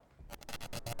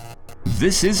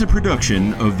This is a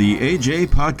production of the AJ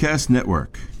Podcast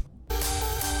Network.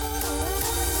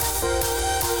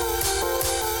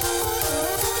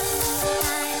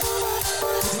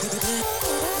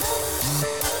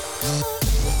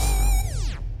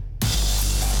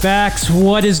 Facts,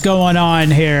 what is going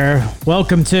on here?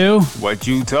 Welcome to What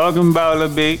you talking about, Lil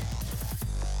B?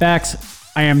 Facts.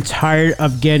 I am tired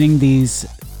of getting these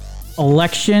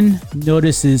election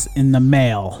notices in the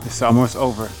mail. It's almost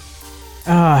over.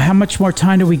 How much more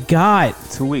time do we got?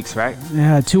 2 weeks, right?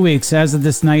 2 weeks. As of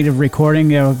this night of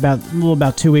recording,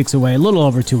 about 2 weeks away. A little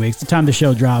over 2 weeks. The time the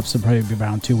show drops will probably be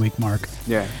around 2 week mark.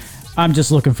 Yeah. I'm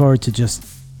just looking forward to just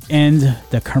end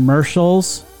the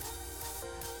commercials,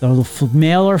 the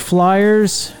mailer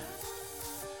flyers,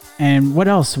 and what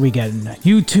else are we getting?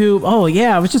 YouTube. Oh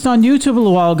yeah, I was just on YouTube a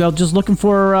little while ago, just looking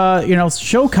for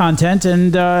show content,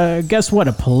 and guess what?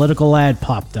 A political ad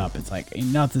popped up. It's like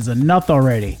enough is enough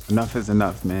already. Enough is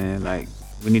enough, man. Like,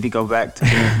 we need to go back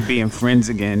to being friends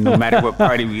again, no matter what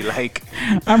party we like.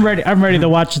 I'm ready to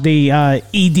watch the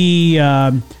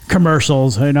ED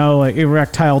commercials.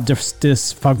 Erectile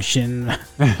dysfunction.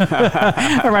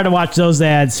 I'd rather watch those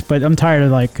ads, but I'm tired of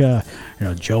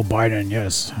Joe Biden.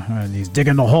 Yes, he's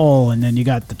digging the hole, and then you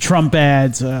got the Trump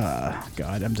ads. God,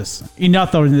 I'm just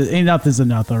enough. Enough is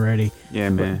enough already. Yeah,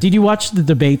 man. Did you watch the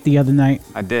debate the other night?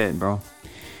 I did, bro.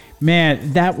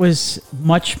 Man, that was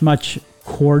much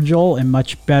cordial and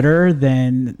much better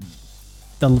than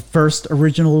the first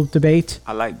original debate.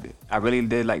 I liked it. I really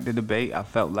did like the debate. I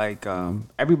felt like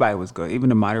everybody was good, even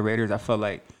the moderators. I felt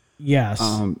like yes,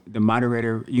 the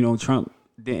moderator, Trump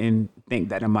didn't think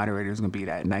that the moderator was gonna be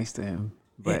that nice to him,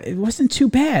 but it wasn't too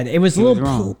bad. It was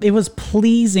it was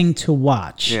pleasing to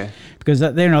watch. Yeah, because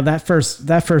that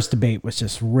first debate was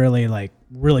just really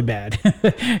bad.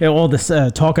 All this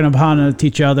talking upon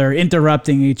each other,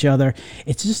 interrupting each other.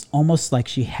 It's just almost like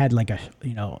she had like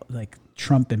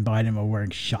Trump and Biden were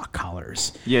wearing shock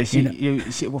collars. Yeah,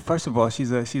 well, first of all,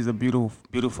 she's a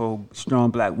beautiful, strong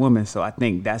black woman. So I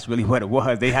think that's really what it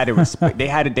was. They had to respect. they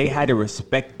had to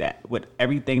respect that with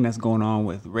everything that's going on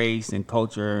with race and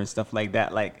culture and stuff like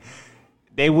that. Like,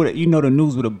 they would, the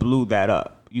news would have blew that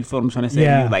up. You feel what I'm trying to say?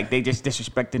 Yeah. Like, they just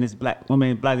disrespecting this black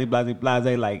woman,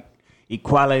 blase, like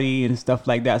equality and stuff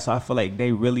like that. So I feel like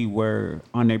they really were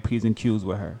on their P's and Q's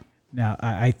with her. Now,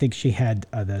 I think she had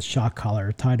the shock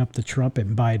collar tied up to Trump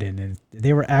and Biden, and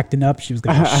they were acting up. She was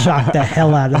going to shock the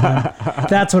hell out of them.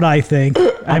 That's what I think.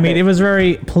 I mean, it was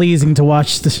very pleasing to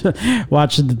watch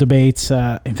the debates.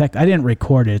 In fact, I didn't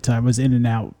record it. I was in and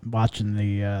out watching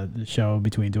the show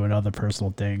between doing other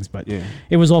personal things. But yeah.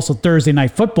 It was also Thursday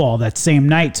Night Football that same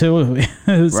night, too.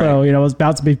 So, right. It was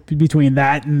about to be between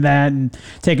that and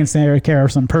taking care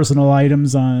of some personal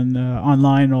items on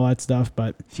online and all that stuff.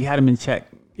 But she had him in check.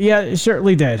 Yeah, it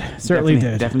certainly did.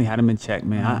 Definitely had him in check,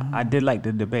 man. I did like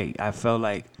the debate. I felt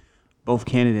like both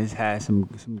candidates had some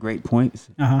great points.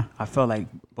 I felt like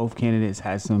both candidates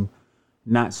had some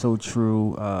not so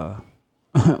true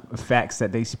facts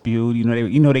that they spewed.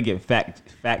 They get fact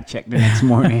checked the next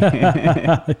morning.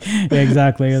 Yeah,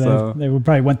 exactly. So, they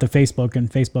probably went to Facebook,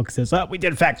 and Facebook says, "Oh, we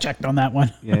did fact checked on that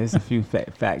one." Yeah, there's a few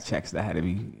fact checks that had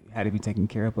to be taken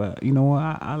care of. But you know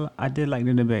what? I did like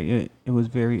the debate. It was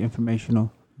very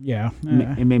informational. Yeah,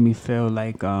 it made me feel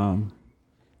like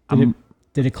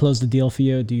did it close the deal for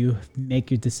you? Do you make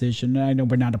your decision? I know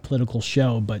we're not a political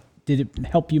show, but did it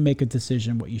help you make a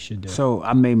decision what you should do? So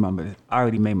I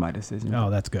already made my decision.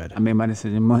 Oh, that's good. I made my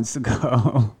decision months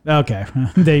ago. Okay,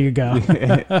 there you go.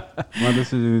 My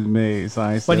decision is made.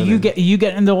 So but you get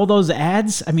into all those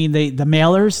ads? I mean, the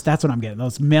mailers. That's what I'm getting.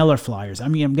 Those mailer flyers. I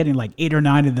mean, I'm getting like 8 or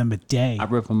 9 of them a day. I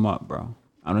rip them up, bro.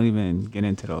 I don't even get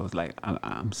into those. Like,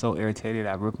 I'm so irritated.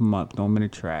 I rip them up, throw them in the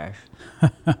trash.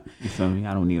 You feel me?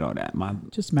 I don't need all that.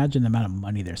 Just imagine the amount of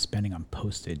money they're spending on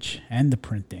postage and the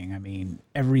printing. I mean,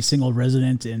 every single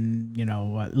resident in,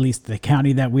 at least the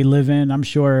county that we live in, I'm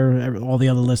sure all the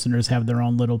other listeners have their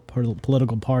own little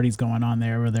political parties going on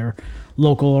there, or their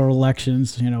local or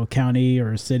elections, county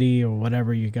or city or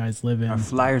whatever you guys live in. A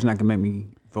flyer's not going to make me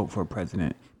vote for a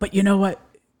president. But you know what?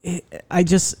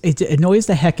 It annoys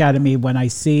the heck out of me when I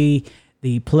see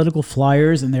the political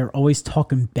flyers and they're always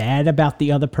talking bad about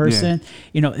the other person.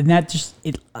 Yeah. And that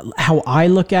how I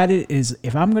look at it is,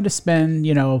 if I'm going to spend,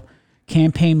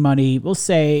 campaign money, we'll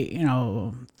say,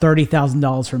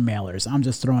 $30,000 for mailers. I'm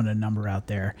just throwing a number out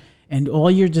there. And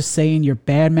all you're just saying, you're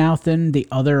bad-mouthing the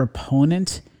other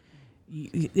opponent.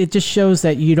 It just shows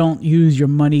that you don't use your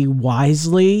money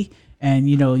wisely and,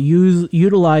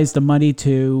 utilize the money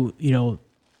to,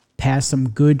 pass some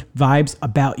good vibes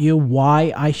about you,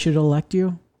 why I should elect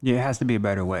you. Yeah, it has to be a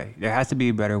better way. There has to be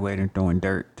a better way than throwing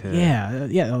dirt to.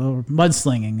 Or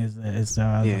mudslinging is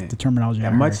the terminology.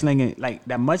 That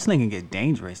mudslinging get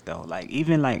dangerous though. Like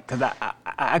even like, cause I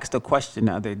asked a question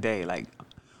the other day, like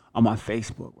on my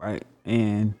Facebook, right?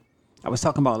 And I was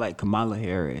talking about like Kamala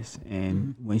Harris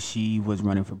and when she was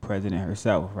running for president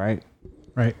herself, right?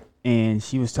 Right. And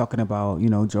she was talking about, you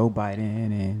know, Joe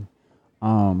Biden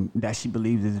and that she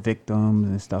believes as victims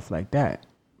and stuff like that.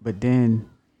 But then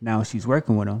now she's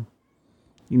working with him,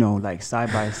 you know, like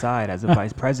side by side as a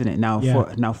vice president.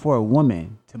 Now, for a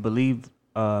woman to believe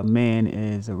a man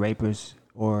is a rapist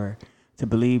or to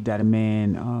believe that a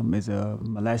man is a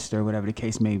molester, whatever the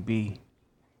case may be,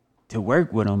 to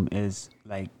work with him is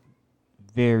like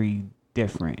very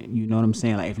different. You know what I'm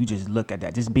saying? Like if you just look at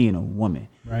that, just being a woman.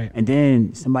 Right. And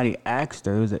then somebody asked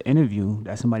her, it was an interview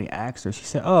that somebody asked her, she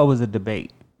said, oh, it was a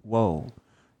debate. Whoa.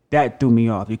 That threw me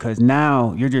off because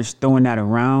now you're just throwing that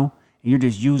around and you're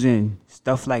just using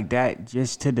stuff like that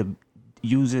just to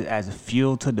use it as a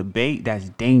fuel to debate. That's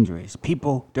dangerous.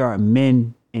 There are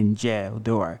men in jail.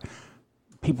 There are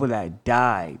people that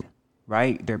died,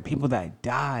 right? There are people that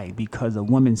died because a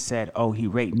woman said, oh, he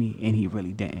raped me and he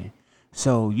really didn't.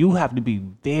 So you have to be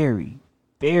very,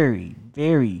 very,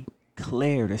 very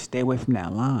clear to stay away from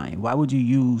that line. Why would you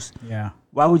use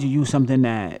something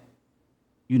that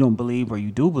you don't believe or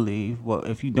you do believe? Well,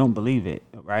 if you don't believe it,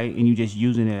 right, and you just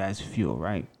using it as fuel,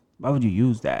 right? Why would you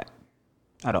use that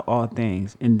out of all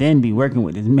things and then be working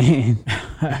with this man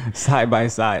side by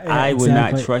side? Yeah, I would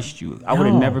not trust you. I would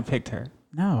have never picked her.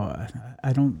 No,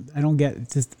 I don't get it.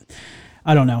 Just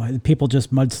I don't know. People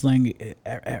just mudsling.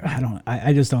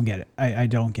 I just don't get it. I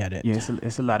don't get it. Yeah,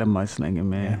 it's a lot of mudslinging,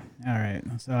 man. Yeah. All right.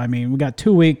 So I mean, we got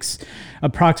 2 weeks,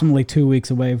 approximately 2 weeks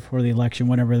away before the election.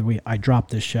 Whenever I drop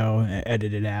this show,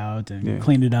 edit it out, and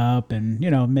clean it up, and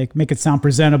make it sound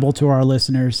presentable to our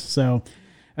listeners. So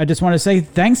I just want to say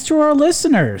thanks to our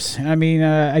listeners. I mean,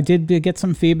 I did get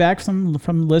some feedback from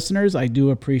listeners. I do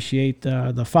appreciate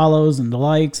the follows and the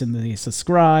likes and the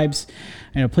subscribes.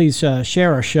 Please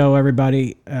share our show,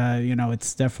 everybody.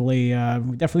 It's definitely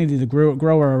we definitely need to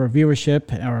grow our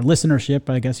viewership, our listenership,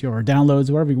 I guess, or downloads,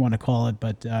 whatever you want to call it.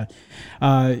 But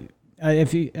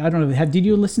if you, I don't know, did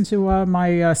you listen to my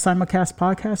simulcast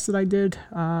podcast that I did?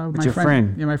 With your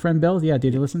friend? Yeah, my friend Bill. Yeah,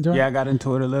 did you listen to it? Yeah, I got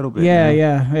into it a little bit.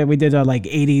 Yeah. We did like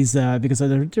 80s because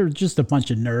they're just a bunch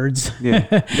of nerds. Yeah,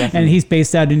 definitely. And he's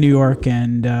based out in New York,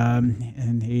 and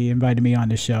he invited me on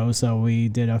the show, so we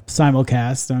did a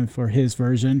simulcast for his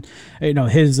version,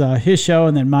 his show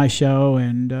and then my show,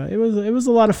 and it was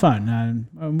a lot of fun.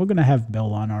 And we're gonna have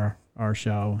Bill on our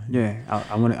show. Yeah,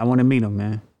 I want to meet him,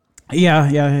 man.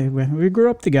 Yeah. We grew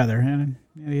up together, and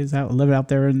he's living out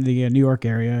there in the New York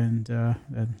area, and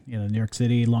New York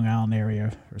City, Long Island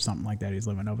area, or something like that. He's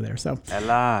living over there. So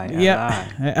LI.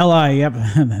 Yep,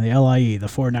 the LIE, the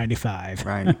 495.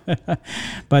 Right.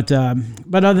 But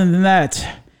other than that,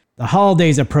 the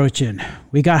holidays approaching.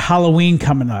 We got Halloween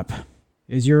coming up.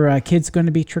 Is your kids going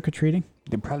to be trick or treating?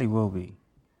 They probably will be.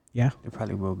 Yeah, they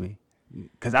probably will be.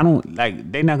 Because I don't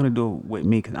they're not going to do it with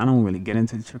me because I don't really get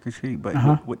into the trick or treat,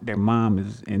 but with their mom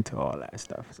is into all that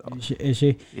stuff. So Is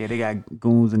she? Yeah, they got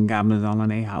goons and goblins all in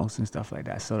their house and stuff like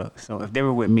that. So if they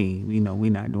were with me, we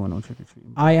not doing no trick or treat.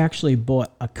 I actually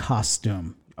bought a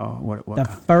costume. Oh, what the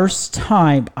first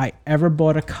time I ever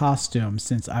bought a costume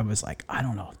since I was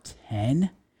 10.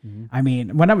 Mm-hmm. I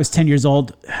mean, when I was 10 years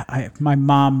old, my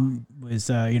mom was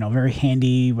very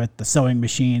handy with the sewing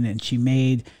machine, and she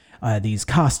made these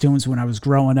costumes when I was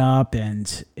growing up,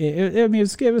 and it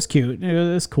was cute. It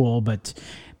was cool, but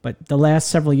the last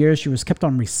several years she was kept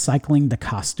on recycling the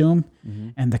costume,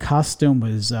 and the costume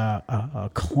was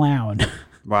a clown.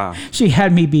 Wow. She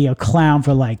had me be a clown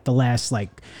for the last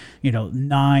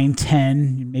 9,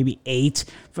 10, maybe 8.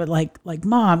 But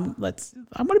Mom,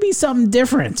 I'm gonna be something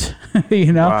different,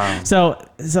 Wow. So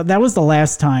that was the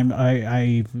last time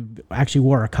I actually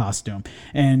wore a costume.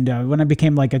 And when I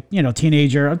became a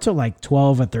teenager, until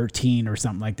 12 or 13 or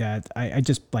something like that, I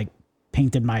just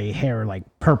painted my hair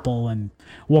purple and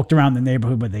walked around the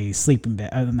neighborhood with a sleeping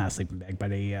bag, not sleeping bag,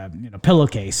 but a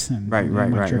pillowcase, and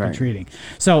went trick or treating.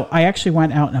 So I actually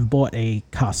went out and bought a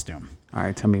costume. All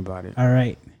right, tell me about it. All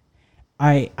right.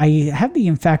 I have the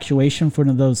infatuation for one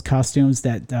of those costumes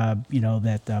that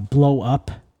blow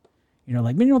up.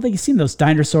 You've seen those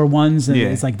dinosaur ones, and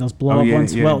it's those blow up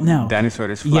ones. Yeah. Well, no, dinosaur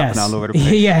that's flapping all over the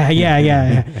place.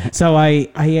 Yeah. So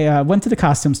I went to the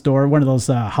costume store, one of those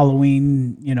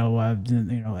Halloween.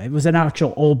 It was an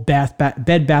actual old Bed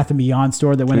Bath and Beyond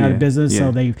store that went out of business.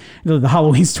 So they, the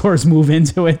Halloween stores move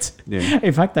into it. Yeah.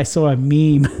 In fact, I saw a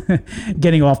meme.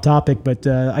 Getting off topic, but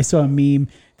I saw a meme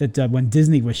that when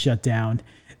Disney was shut down,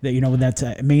 That's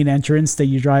main entrance that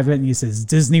you drive in and it says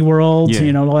Disney World,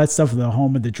 Yeah. all that stuff, the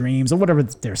home of the dreams or whatever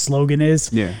their slogan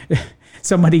is. Yeah.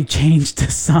 Somebody changed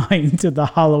the sign to the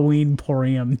Halloween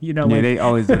Porium, Yeah, they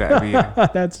always do that every year.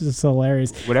 That's just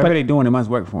hilarious. Whatever they're doing, it must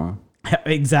work for them.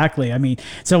 Exactly. I mean,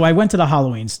 so I went to the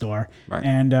Halloween store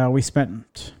and we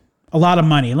spent a lot of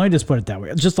money. Let me just put it that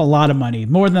way. Just a lot of money,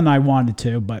 more than I wanted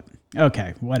to, but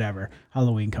okay, whatever.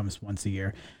 Halloween comes once a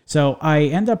year. So I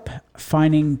end up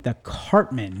finding the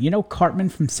Cartman. You know Cartman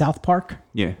from South Park?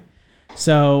 Yeah.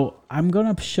 So I'm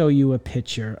going to show you a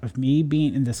picture of me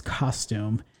being in this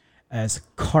costume as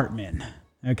Cartman.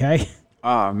 Okay?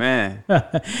 Oh, man.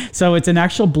 So it's an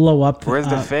actual blow up. Where's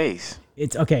the face?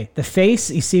 It's okay. The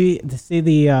face, you see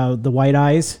the white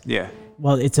eyes? Yeah.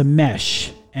 Well, it's a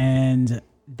mesh, and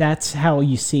that's how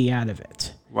you see out of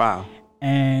it. Wow.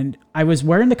 And I was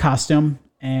wearing the costume,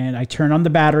 and I turned on the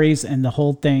batteries and the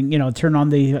whole thing. Turn on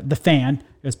the fan.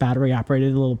 It was battery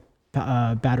operated, a little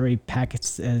battery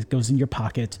packets goes in your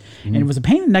pocket, and it was a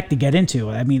pain in the neck to get into.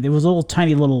 I mean, there was a little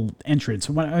tiny little entrance.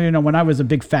 When I was a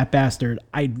big fat bastard,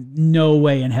 no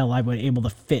way in hell I would be able to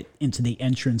fit into the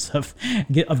entrance of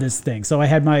this thing. So I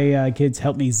had my kids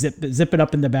help me zip it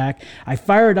up in the back. I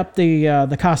fired up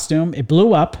the costume. It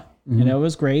blew up. It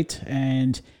was great,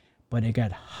 but it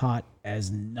got hot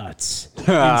as nuts. It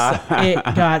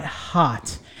got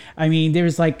hot. I mean,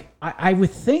 there's I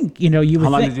would think, you would think. How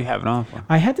long did you have it on for?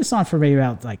 I had this on for maybe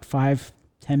about 5-10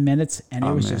 minutes, and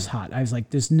it was just hot. I was like,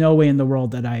 there's no way in the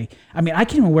world that I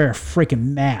can't even wear a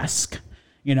freaking mask,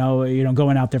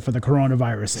 going out there for the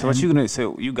coronavirus. So what you gonna?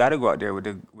 So you got to go out there with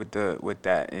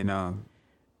that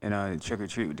and trick or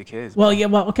treat with the kids. Well, yeah,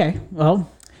 well, okay, well.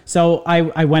 So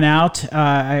I went out.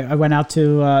 I went out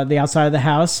to the outside of the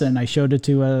house, and I showed it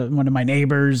to one of my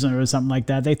neighbors or something like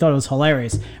that. They thought it was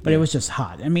hilarious, but it was just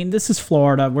hot. I mean, this is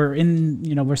Florida.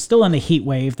 We're still in the heat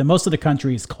wave. Most of the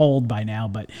country is cold by now,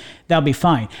 but that'll be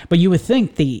fine. But you would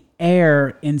think the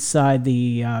air inside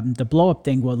the blow up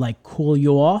thing would cool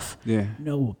you off. Yeah.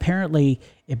 No, apparently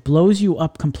it blows you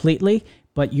up completely.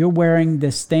 But you're wearing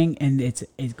this thing, and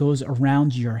it goes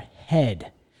around your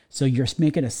head. So you're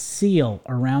making a seal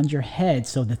around your head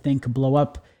so the thing could blow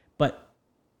up. But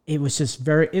it was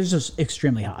just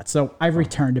extremely hot. So I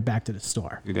returned it back to the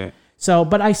store. You did. So,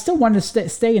 but I still wanted to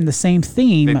stay in the same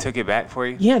theme. They took it back for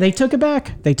you? Yeah, they took it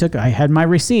back. I had my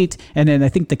receipt. And then I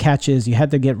think the catch is you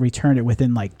had to return it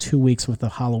within 2 weeks with the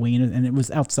Halloween. And it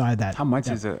was outside that. How much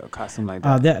is a costume like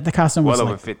that? The costume was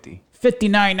over $50.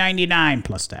 $59.99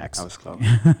 plus tax. That was close.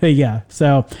 Yeah.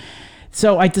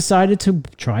 So I decided to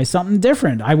try something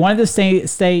different. I wanted to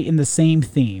stay in the same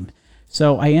theme.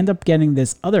 So I end up getting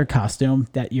this other costume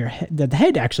that the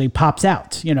head actually pops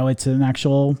out. It's an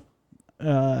actual,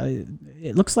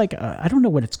 it looks like, I don't know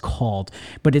what it's called,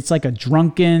 but it's like a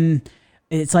drunken,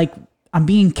 it's like I'm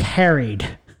being carried.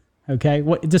 Okay.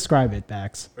 Describe it,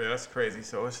 Bax. Yeah, that's crazy.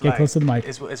 So it's Get close to the mic.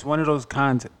 It's one of those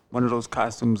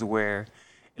costumes where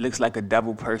it looks like a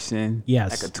double person, yes,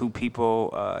 like a two people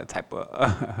type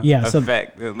of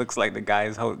effect. It looks like the guy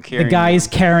is carrying. The guy is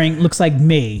carrying, looks like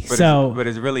me. But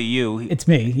it's really you. It's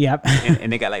me. Yep.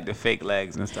 and they got the fake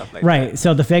legs and stuff like that. Right.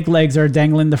 So the fake legs are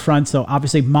dangling in the front. So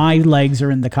obviously my legs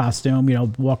are in the costume.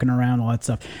 Walking around, all that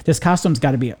stuff. This costume's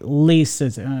got to be at least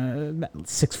 6'1",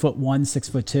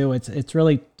 6'2". It's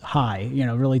really high.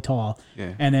 Really tall.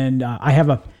 Yeah. And then I have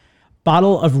a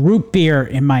bottle of root beer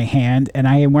in my hand, and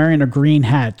I am wearing a green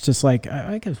hat, just like,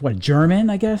 I guess, German,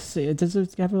 I guess? Does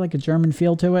it have a German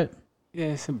feel to it?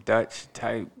 Yeah, some Dutch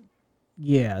type.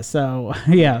 Yeah, so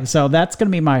that's going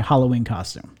to be my Halloween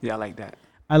costume. Yeah, I like that.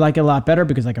 I like it a lot better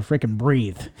because I can freaking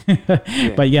breathe.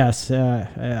 Yeah. But yes,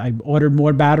 I ordered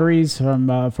more batteries from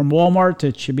Walmart.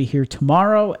 It should be here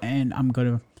tomorrow, and I'm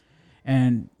going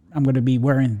to be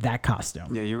wearing that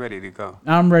costume. Yeah, you're ready to go.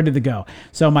 I'm ready to go.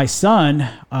 So my son,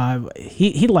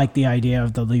 he liked the idea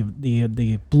of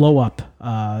the blow up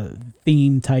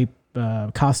theme type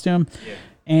costume,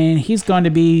 and he's going to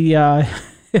be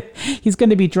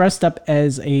dressed up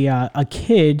as a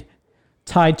kid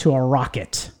tied to a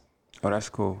rocket. Oh, that's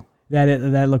cool.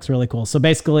 That looks really cool. So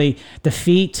basically, the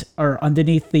feet are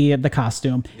underneath the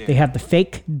costume. Yeah. They have the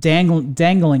fake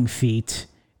dangling feet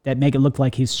that make it look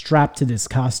like he's strapped to this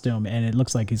costume, and it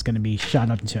looks like he's going to be shot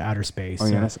up into outer space. Oh,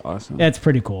 yeah, that's awesome. That's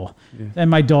pretty cool. Yeah. And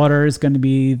my daughter is going to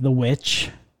be the witch.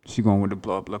 She going with the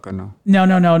blow-up look or no?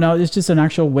 No. It's just an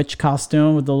actual witch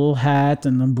costume with the little hat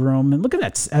and the broom. And look at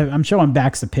that. I'm showing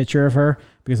Bax a picture of her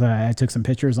because I took some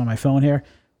pictures on my phone here.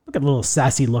 Look at the little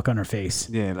sassy look on her face.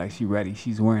 Yeah, like she's ready.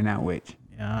 She's wearing that witch.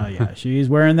 Yeah, she's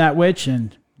wearing that witch,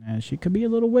 and she could be a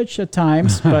little witch at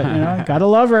times, but gotta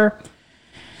love her.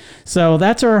 So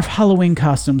that's our Halloween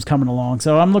costumes coming along.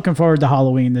 So I'm looking forward to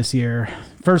Halloween this year.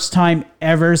 First time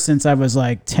ever since I was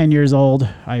like 10 years old,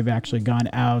 I've actually gone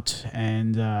out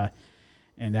and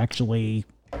actually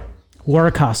wore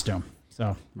a costume.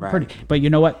 So pretty. But you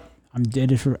know what? I'm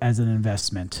did it as an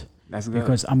investment. That's good.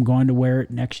 Because I'm going to wear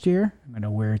it next year. I'm going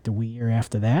to wear it the year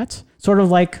after that. Sort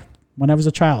of like when I was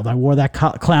a child. I wore that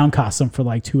clown costume for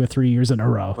like 2 or 3 years in a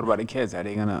row. What about the kids? Are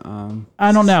they gonna?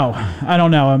 I don't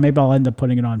know. Maybe I'll end up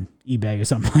putting it on eBay or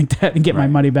something like that and get my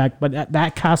money back. But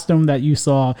that costume that you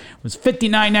saw was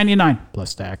 $59.99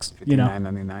 plus tax.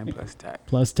 $59.99 plus tax.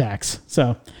 Plus tax.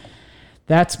 So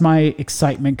that's my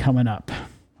excitement coming up.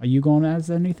 Are you going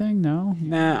as anything? No?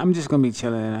 Nah, I'm just going to be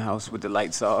chilling in the house with the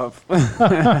lights off.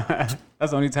 That's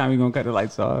the only time you're going to cut the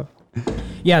lights off.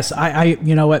 Yes, I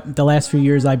you know what? The last few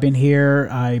years I've been here,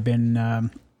 I've been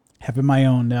having my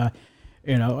own,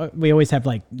 we always have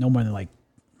like no more than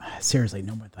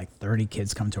 30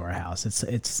 kids come to our house.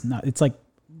 It's like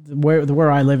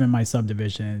where I live in my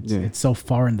subdivision, it's so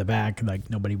far in the back, like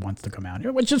nobody wants to come out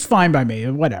here, which is fine by me,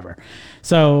 whatever.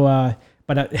 So,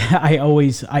 but I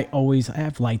always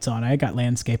have lights on. I got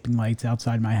landscaping lights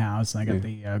outside my house. I got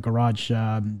the garage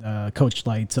coach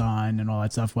lights on and all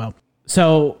that stuff. Well,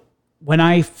 so when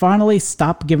I finally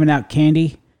stop giving out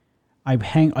candy, I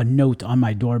hang a note on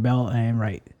my doorbell and I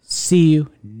write, "See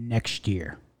you next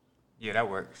year." Yeah, that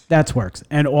works. That works.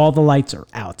 And all the lights are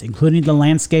out, including the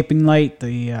landscaping light,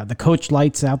 the coach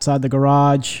lights outside the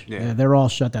garage. Yeah. They're all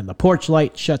shut down. The porch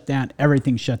light shut down.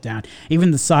 Everything's shut down.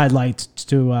 Even the side lights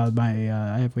to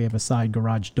we have a side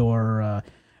garage door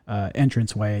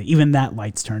entranceway. Even that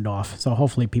light's turned off. So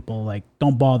hopefully people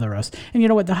don't bother us. And you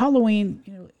know what? The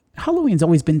Halloween's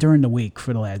always been during the week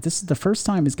for the lads. This is the first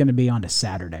time it's going to be on a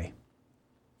Saturday.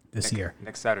 This year.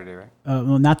 Next Saturday, right?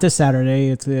 Well, not this Saturday.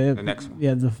 It's the next one.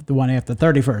 Yeah, the one after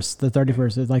 31st. The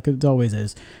 31st is like it always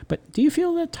is. But do you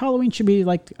feel that Halloween should be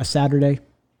like a Saturday?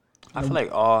 I feel like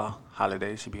all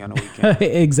holidays should be on the weekend.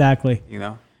 Exactly.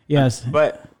 Yes.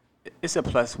 But it's a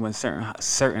plus when certain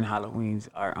Halloweens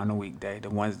are on a weekday.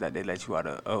 The ones that they let you out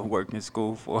of work and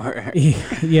school for.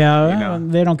 Yeah,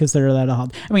 they don't consider that a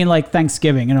holiday. I mean, like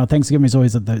Thanksgiving. Thanksgiving is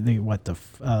always the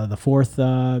fourth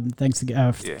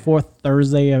fourth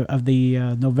Thursday of the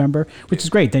November, which is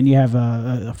great. Then you have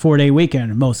a 4-day weekend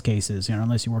in most cases.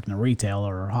 Unless you work in a retail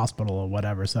or a hospital or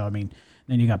whatever. So I mean.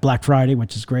 Then you got Black Friday,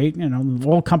 which is great.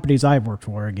 All companies I've worked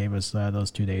for gave us those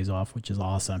 2 days off, which is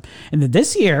awesome. And then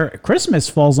this year, Christmas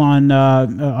falls on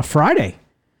a Friday.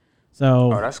 So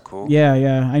that's cool.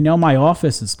 Yeah. I know my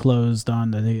office is closed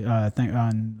on the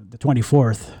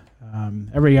 24th.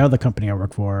 Every other company I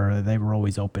work for, they were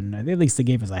always open. At least they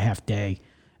gave us a half day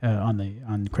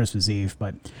on Christmas Eve,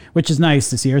 but which is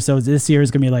nice this year. So this year is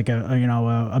gonna be like a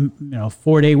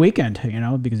 4-day weekend,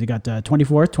 because you got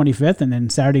 24th, 25th, and then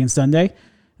Saturday and Sunday.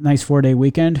 Nice 4-day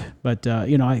weekend, but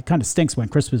it kind of stinks when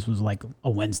Christmas was like a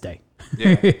Wednesday.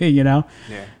 Yeah. Yeah.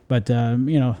 But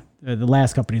the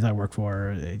last companies I worked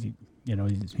for, you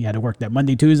had to work that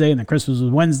Monday, Tuesday, and then Christmas was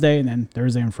Wednesday, and then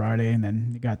Thursday and Friday, and then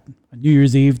you got New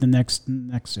Year's Eve the next.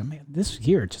 Man, this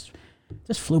year just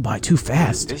flew by too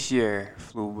fast. This year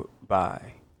flew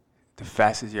by the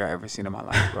fastest year I've ever seen in my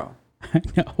life, bro. I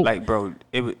know. Like, bro,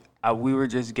 we were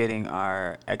just getting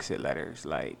our exit letters,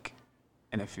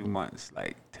 in a few months,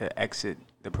 to exit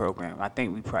the program. I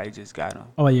think we probably just got them.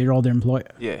 Oh, your older employer?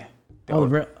 Yeah. Oh,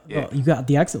 you got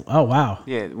the exit? Oh, wow.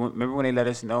 Yeah. Remember when they let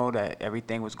us know that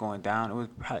everything was going down?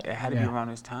 It had to be around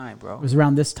this time, bro. It was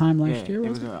around this time last year?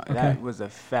 That was the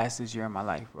fastest year of my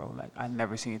life, bro. I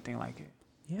never seen anything like it.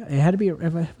 Yeah, it had to be.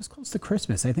 It was close to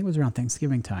Christmas. I think it was around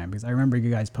Thanksgiving time because I remember you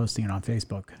guys posting it on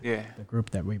Facebook. Yeah, the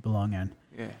group that we belong in.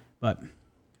 Yeah, but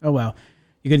oh well,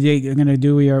 you're gonna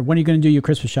do your. When are you gonna do your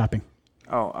Christmas shopping?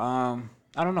 Oh, I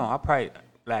don't know. I'll probably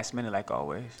last minute like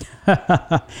always.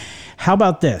 How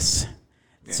about this?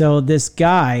 Yeah. So this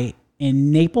guy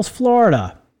in Naples,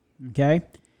 Florida. Okay,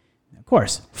 of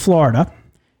course, Florida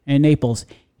and Naples.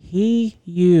 He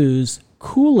used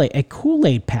a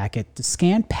Kool-Aid packet to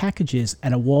scan packages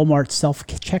at a Walmart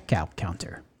self-checkout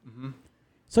counter. Mm-hmm.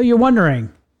 So you're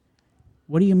wondering,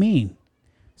 what do you mean?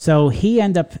 So he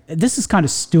this is kind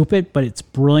of stupid, but it's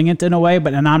brilliant in a way,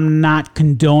 and I'm not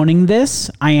condoning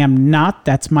this. I am not.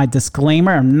 That's my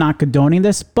disclaimer. I'm not condoning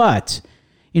this, but,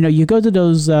 you go to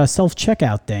those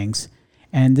self-checkout things,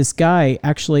 and this guy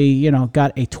actually,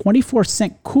 got a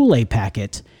 24-cent Kool-Aid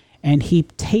packet, and he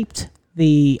taped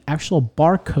the actual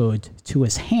barcode to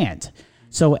his hand.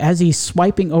 So as he's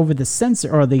swiping over the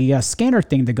sensor or the scanner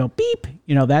thing to go beep,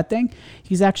 that thing,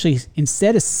 he's actually,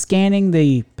 instead of scanning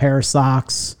the pair of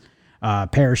socks,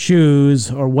 pair of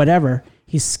shoes or whatever,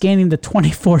 he's scanning the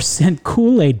 24-cent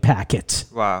Kool-Aid packet.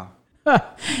 Wow.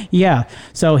 Yeah.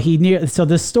 So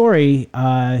this story,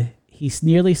 he's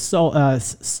nearly stole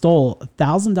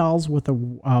 $1,000 worth of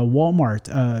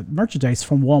Walmart merchandise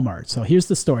from Walmart. So here's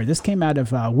the story. This came out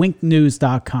of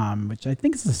winknews.com, which I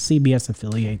think is a CBS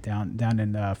affiliate down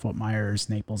in Fort Myers,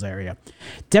 Naples area.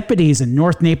 Deputies in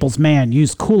North Naples man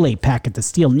used Kool-Aid packet to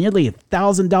steal nearly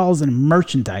 $1,000 in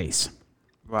merchandise.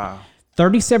 Wow.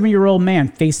 37-year-old man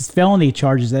faces felony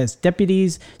charges as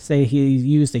deputies say he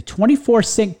used a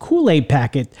 24-cent Kool-Aid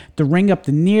packet to ring up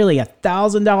the nearly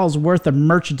 $1,000 worth of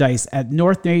merchandise at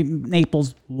North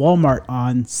Naples Walmart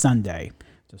on Sunday,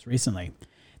 just recently.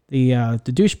 The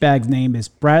douchebag's name is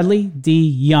Bradley D.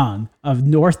 Young of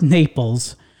North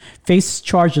Naples, faces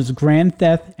charges of grand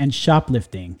theft and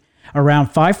shoplifting. Around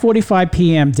 5:45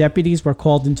 p.m., deputies were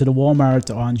called into the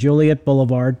Walmart on Joliet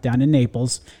Boulevard down in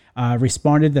Naples.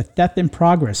 Responded to theft in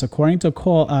progress, according to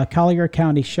Collier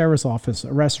County Sheriff's Office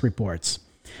arrest reports.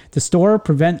 The store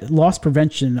loss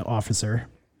prevention officer,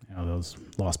 those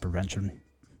loss prevention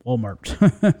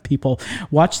Walmart people,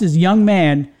 watched this young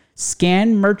man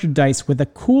scan merchandise with a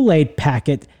Kool-Aid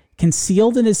packet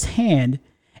concealed in his hand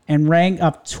and rang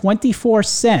up 24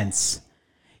 cents.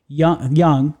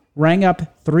 Young rang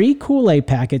up 3 Kool-Aid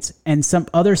packets and some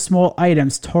other small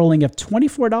items totaling of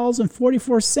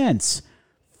 $24.44.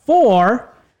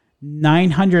 For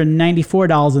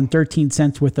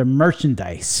 $994.13 worth of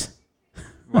merchandise.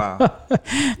 Wow.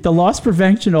 The loss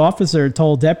prevention officer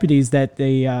told deputies that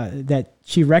that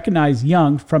she recognized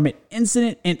Young from an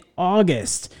incident in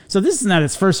August. So this is not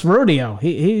his first rodeo.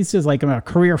 He's just like a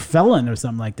career felon or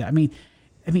something like that. I mean,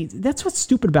 that's what's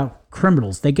stupid about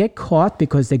criminals. They get caught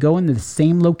because they go into the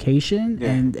same location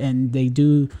and they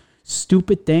do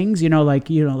stupid things, like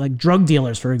drug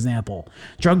dealers, for example.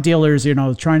 Drug dealers,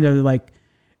 trying to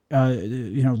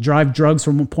drive drugs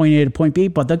from point A to point B,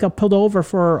 but they got pulled over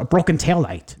for a broken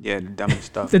taillight. Yeah, the dumbest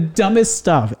stuff. The dumbest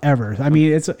stuff ever. I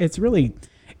mean, it's really,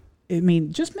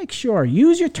 just make sure,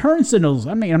 use your turn signals.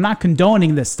 I mean, I'm not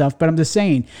condoning this stuff, but I'm just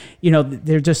saying,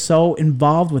 they're just so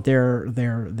involved with their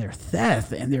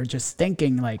theft, and they're just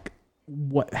thinking like,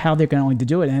 how they're going to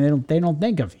do it, and they don't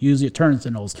think of use your turn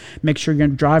signals. Make sure you're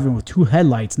driving with 2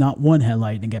 headlights, not 1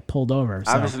 headlight, and get pulled over.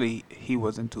 So. Obviously, he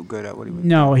wasn't too good at what he was doing.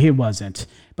 No, he wasn't.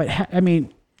 But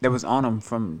that was on him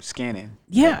from scanning.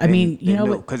 Yeah,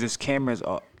 because his cameras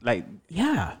are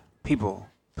yeah. People,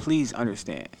 please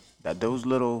understand that those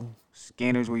little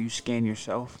scanners where you scan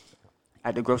yourself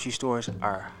at the grocery stores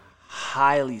are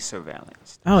highly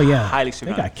surveillanced. Oh yeah, highly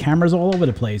surveilled. They got cameras all over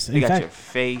the place. They got your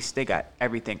face. They got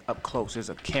everything up close. There's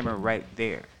a camera right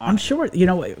there. I'm sure.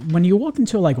 When you walk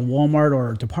into like a Walmart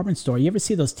or a department store, you ever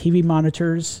see those TV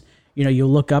monitors? You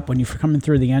look up when you're coming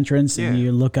through the entrance, and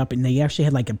you look up, and they actually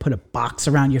had put a box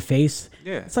around your face.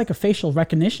 Yeah, it's like a facial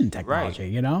recognition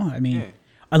technology. Right.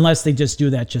 Unless they just do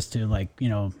that just to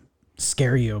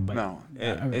scare you. But no,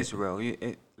 it's real.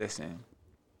 Listen.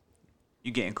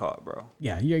 You getting caught, bro.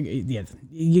 Yeah,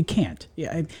 you can't.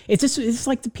 Yeah, it's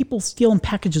like the people stealing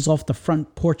packages off the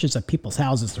front porches of people's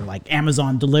houses. They're like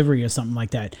Amazon delivery or something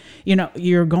like that.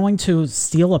 You're going to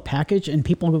steal a package and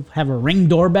people have a Ring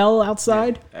doorbell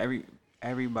outside. Yeah,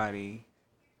 everybody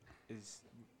is,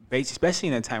 especially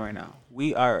in a time right now.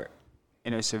 We are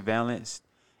in a surveillance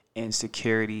and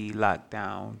security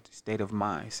lockdown state of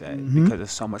mindset because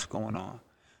there's so much going on.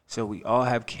 So we all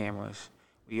have cameras.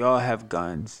 We all have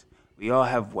guns. We all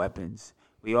have weapons.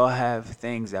 We all have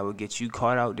things that would get you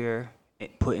caught out there,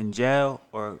 and put in jail,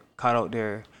 or caught out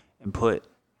there and put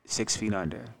 6 feet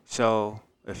under. So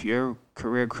if you're a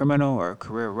career criminal or a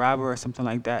career robber or something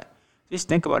like that, just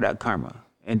think about that karma.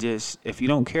 And just, if you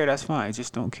don't care, that's fine.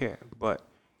 Just don't care. But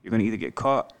you're going to either get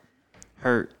caught,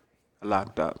 hurt, or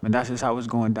locked up. And that's just how it's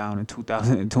going down in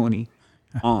 2020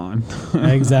 on.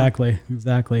 Exactly.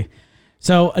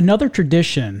 So another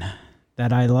tradition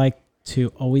that I like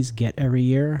to always get every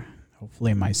year,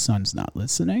 hopefully my son's not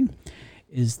listening,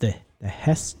 is the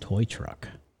Hess toy truck.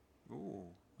 Ooh,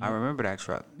 I remember that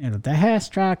truck. The Hess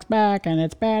truck's back and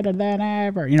it's better than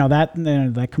ever.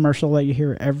 That commercial that you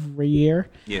hear every year.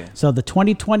 Yeah. So the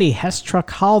 2020 Hess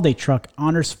truck holiday truck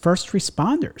honors first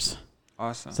responders.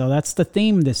 Awesome. So that's the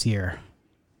theme this year.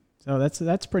 So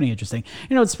that's pretty interesting.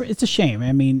 It's a shame.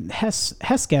 I mean, Hess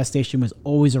gas station was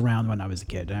always around when I was a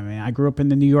kid. I mean, I grew up in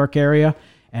the New York area.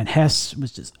 And Hess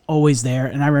was just always there.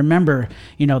 And I remember,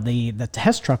 the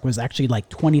Hess truck was actually like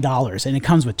 $20. And it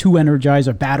comes with 2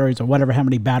 Energizer batteries or whatever, how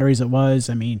many batteries it was.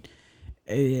 I mean,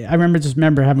 I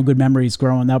remember having good memories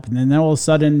growing up. And then all of a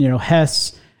sudden,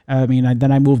 Hess I mean,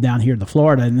 then I moved down here to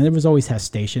Florida, and there was always Hess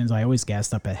stations. I always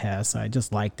gassed up at Hess. I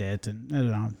just liked it, and I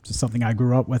don't know, just something I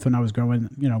grew up with when I was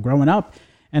growing up.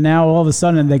 And now all of a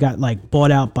sudden they got like bought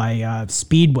out by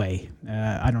Speedway.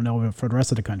 I don't know for the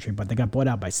rest of the country, but they got bought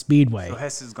out by Speedway. So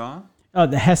Hess is gone? Oh,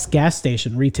 the Hess gas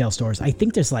station retail stores. I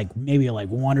think there's like maybe like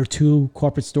 1 or 2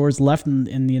 corporate stores left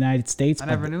in the United States. I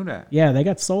never knew that. Yeah, they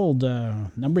got sold a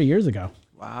number of years ago.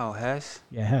 Wow, Hess?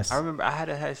 Yeah, Hess. I remember I had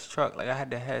a Hess truck. Like I had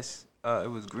the Hess.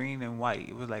 It was green and white.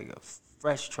 It was like a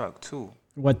fresh truck too.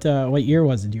 What year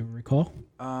was it? Do you recall?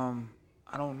 I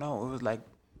don't know. It was like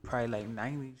probably like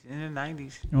 90s, in the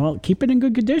 90s. Well, keep it in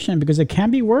good condition because it can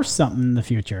be worth something in the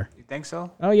future. You think so?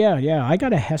 Oh yeah. I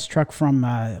got a Hess truck from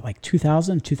like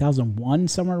 2000, 2001,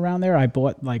 somewhere around there. I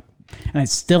bought and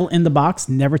it's still in the box,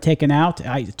 never taken out.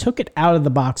 I took it out of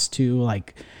the box to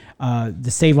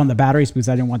to save on the batteries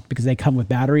because they come with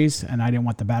batteries, and I didn't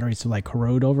want the batteries to like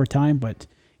corrode over time. But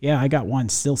yeah, I got one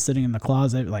still sitting in the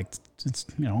closet, like it's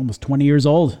almost 20 years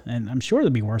old, and I'm sure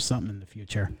it'll be worth something in the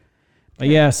future. But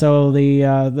yeah, so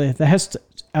the Hess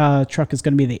truck is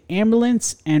going to be the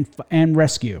ambulance and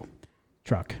rescue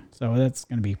truck, so that's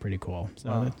going to be pretty cool.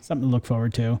 So that's something to look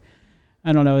forward to.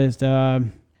 I don't know,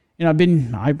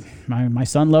 my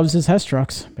son loves his Hess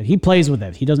trucks, but he plays with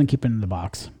it. He doesn't keep it in the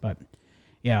box. But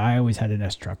yeah, I always had an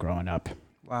S truck growing up.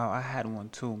 Wow, I had one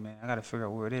too, man. I got to figure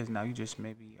out where it is now. You just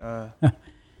maybe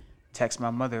text my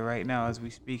mother right now as we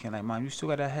speak and like, Mom, you still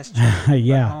got that Hess truck?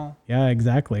 Yeah,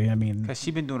 exactly. I mean, because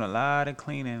she been doing a lot of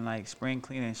cleaning, like spring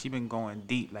cleaning. She been going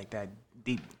deep, like that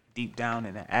deep down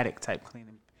in the attic type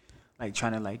cleaning, like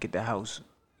trying to like get the house,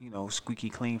 squeaky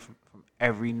clean from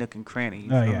every nook and cranny.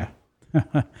 Oh yeah,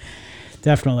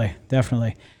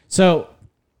 definitely. So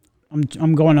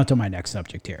I'm going on to my next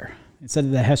subject here. Instead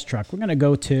of the Hess truck, we're gonna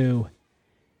go to.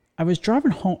 I was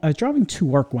driving to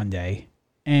work one day,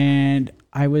 and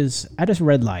I was at a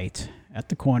red light at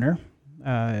the corner,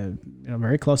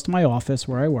 very close to my office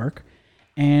where I work,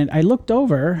 and I looked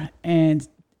over, and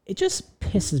it just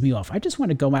pisses me off. I just want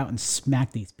to go out and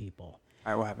smack these people.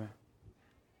 All right, what happened?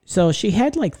 So she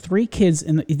had like 3 kids,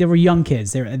 and they were young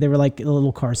kids. They were like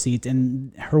little car seats,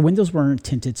 and her windows weren't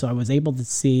tinted, so I was able to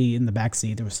see in the back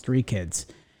seat there was 3 kids,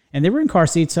 and they were in car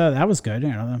seats, so that was good.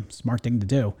 A smart thing to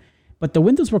do. But the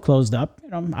windows were closed up.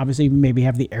 Obviously, you maybe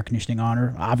have the air conditioning on,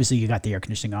 or obviously you got the air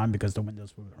conditioning on because the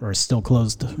windows were still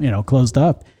closed, closed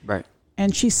up. Right.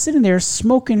 And she's sitting there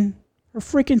smoking her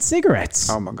freaking cigarettes.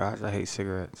 Oh my gosh, I hate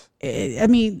cigarettes. I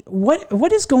mean,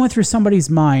 what is going through somebody's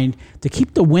mind to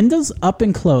keep the windows up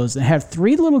and closed and have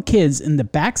 3 little kids in the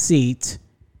back seat,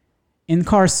 in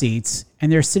car seats,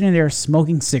 and they're sitting there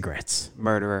smoking cigarettes?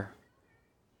 Murderer.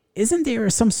 Isn't there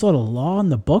some sort of law in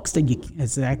the books that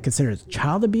is that considered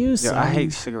child abuse? Yeah, I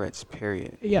hate cigarettes,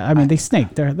 period. Yeah, I mean, they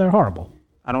stink. They're horrible.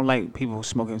 I don't like people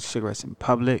smoking cigarettes in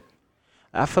public.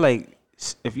 I feel like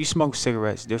if you smoke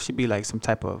cigarettes, there should be like some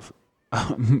type of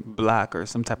block or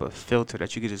some type of filter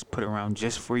that you could just put around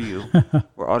just for you,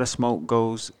 where all the smoke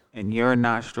goes in your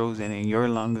nostrils and in your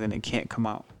lungs and it can't come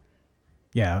out.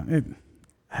 Yeah,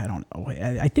 I don't know.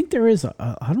 I think there is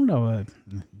I don't know.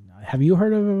 Have you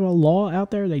heard of a law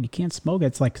out there that you can't smoke?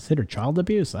 It's like considered child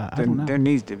abuse. I don't know. There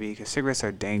needs to be, because cigarettes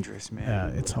are dangerous, man.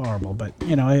 Yeah, it's horrible. But,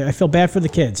 I feel bad for the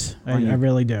kids. I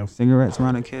really do. Cigarettes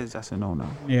around the kids, that's a no-no.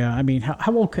 Yeah, I mean,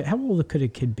 how old could a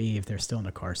kid be if they're still in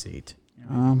a car seat?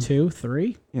 2,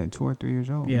 3? Yeah, 2 or 3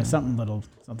 years old. Yeah, man.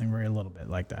 something very little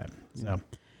bit like that. So,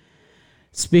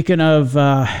 speaking of,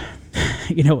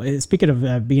 speaking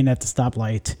of being at the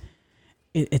stoplight,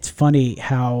 it's funny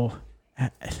how...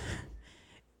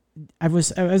 I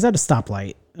was at a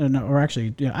stoplight, or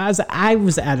actually, I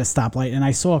was at a stoplight, and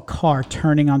I saw a car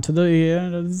turning onto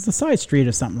the side street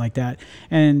or something like that,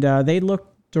 and they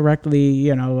looked directly,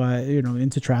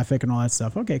 into traffic and all that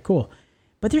stuff. Okay, cool,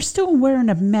 but they're still wearing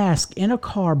a mask in a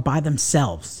car by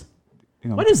themselves.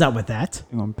 What is up with that?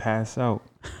 You're gonna pass out.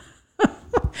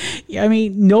 Yeah, I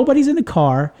mean, nobody's in the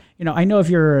car. I know if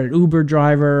you're an Uber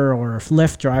driver or a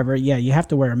Lyft driver, yeah, you have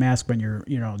to wear a mask when you're,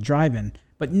 driving.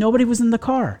 But nobody was in the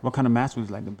car. What kind of mask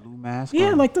was it? Like the blue mask?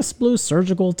 Yeah, like this blue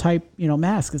surgical type,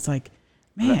 mask. It's like,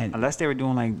 man. Unless they were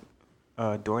doing like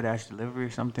DoorDash delivery or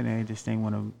something, and they just didn't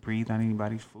want to breathe on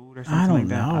anybody's food or something like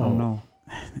that. I don't know.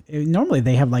 Normally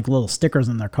they have like little stickers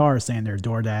on their car saying they're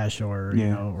DoorDash or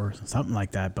or something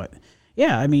like that. But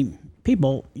yeah, I mean,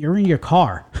 people, you're in your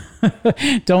car.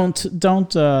 Don't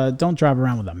drive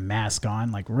around with a mask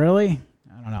on. Like, really?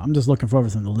 I don't know. I'm just looking forward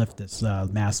to them to lift this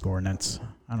mask ordinance.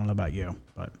 I don't know about you,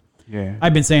 but yeah,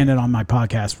 I've been saying it on my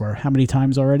podcast for how many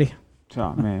times already?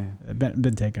 Oh man, I've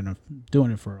been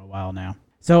doing it for a while now.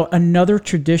 So another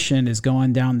tradition is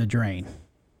going down the drain.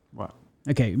 What?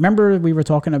 Okay, remember we were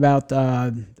talking about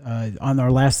on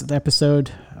our last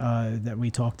episode that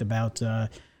we talked about the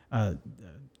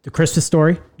Christmas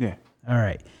Story? Yeah. All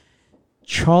right.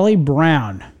 Charlie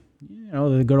Brown,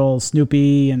 the good old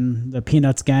Snoopy and the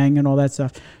Peanuts gang and all that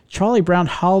stuff. Charlie Brown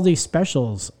holiday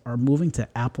specials are moving to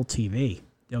Apple TV.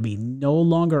 They'll be no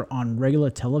longer on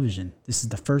regular television. This is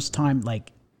the first time,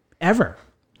 ever,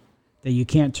 that you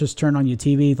can't just turn on your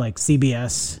TV like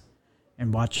CBS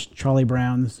and watch Charlie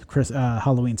Brown's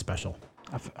Halloween special.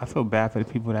 I feel bad for the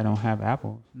people that don't have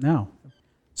Apple. No.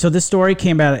 So this story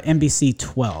came out at NBC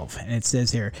 12, and it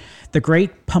says here, the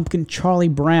Great Pumpkin Charlie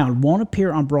Brown won't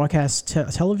appear on broadcast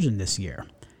television this year.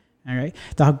 All right.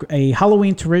 A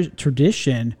Halloween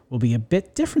tradition will be a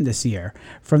bit different this year.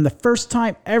 From the first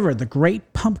time ever, the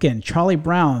Great Pumpkin Charlie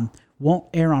Brown won't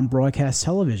air on broadcast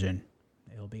television.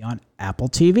 It will be on Apple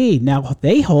TV. Now,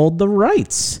 they hold the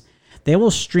rights. They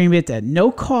will stream it at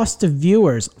no cost to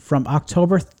viewers from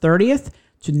October 30th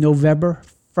to November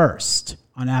 1st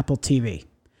on Apple TV.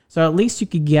 So at least you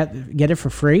could get it for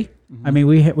free. Mm-hmm. I mean,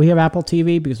 we have Apple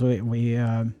TV because we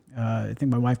I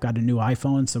think my wife got a new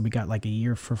iPhone, so we got a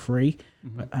year for free.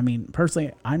 Mm-hmm. But I mean,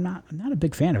 personally, I'm not a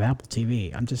big fan of Apple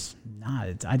TV. I'm just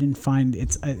not. I didn't find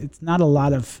it's not a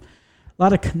lot of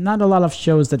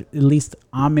shows that at least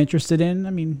I'm interested in. I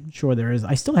mean, sure there is.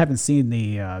 I still haven't seen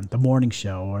the morning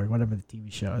show or whatever the TV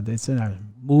show. It's in a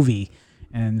movie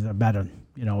and it's about a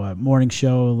morning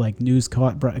show news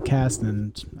broadcast,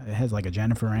 and it has a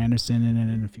Jennifer Aniston in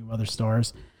it and a few other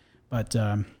stars. But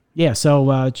yeah,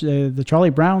 so the Charlie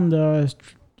Brown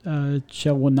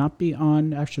show will not be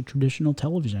on actual traditional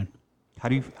television. How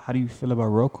do you feel about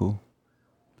Roku?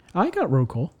 I got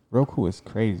Roku. Roku is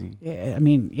crazy. Yeah, I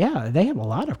mean, yeah, they have a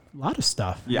lot of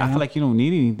stuff. Yeah, I feel like you don't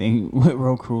need anything with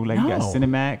Roku. No. You got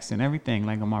Cinemax and everything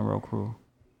on my Roku.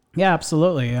 Yeah,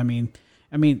 absolutely. I mean,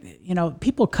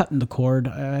 people cutting the cord.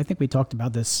 I think we talked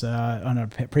about this on a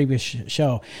previous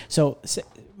show. So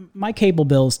my cable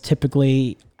bills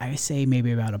typically, I say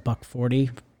maybe about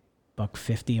 $1.40,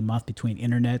 $1.50 a month between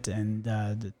internet and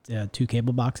the two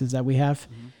cable boxes that we have.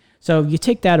 Mm-hmm. So you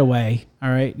take that away,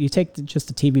 all right? You take just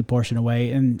the TV portion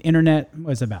away, and internet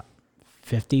was about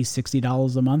 $50,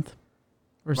 $60 a month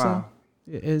or wow.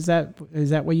 so. Is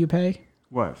that what you pay?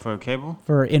 What, for cable?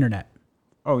 For internet.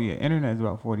 Oh, yeah. Internet is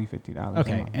about $40, $50.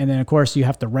 Okay. And then, of course, you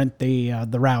have to rent the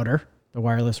router, the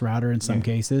wireless router in some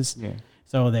cases. Yeah.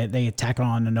 So they tack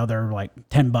on another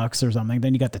 $10 or something.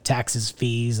 Then you got the taxes,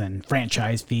 fees, and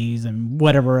franchise fees, and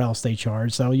whatever else they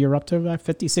charge. So you're up to about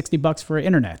 $50, $60 for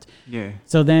internet. Yeah.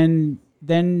 So then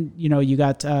you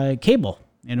got cable.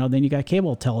 Then you got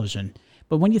cable television.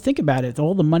 But when you think about it,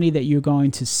 all the money that you're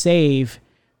going to save,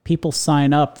 people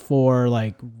sign up for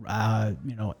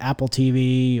Apple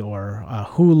TV or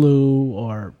Hulu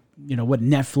or what,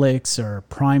 Netflix or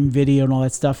Prime Video and all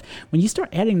that stuff. When you start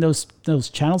adding those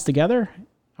channels together,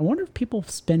 I wonder if people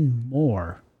spend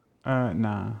more.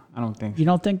 Nah, I don't think so. You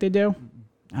don't think they do?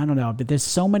 I don't know, but there's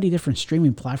so many different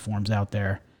streaming platforms out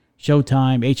there.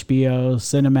 Showtime, HBO,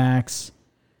 Cinemax.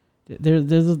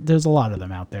 There's a lot of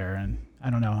them out there, and I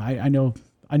don't know.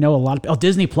 I know a lot of.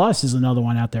 Disney Plus is another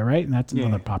one out there, right? And that's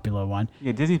another popular one.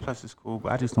 Yeah, Disney Plus is cool,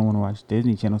 but I just don't want to watch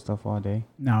Disney Channel stuff all day.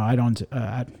 No, I don't.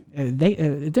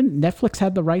 Didn't Netflix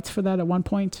had the rights for that at one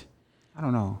point? I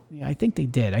don't know. Yeah, I think they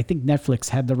did. I think Netflix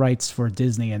had the rights for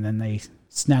Disney, and then they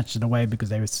snatched it away because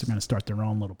they were going to start their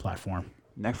own little platform.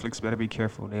 Netflix better be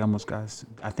careful. They almost got.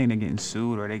 I think they're getting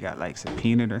sued, or they got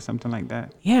subpoenaed or something like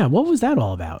that. Yeah, what was that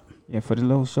all about? Yeah, for the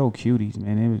little show Cuties,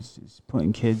 man. It was just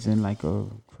putting kids in a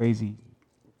crazy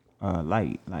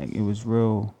light. It was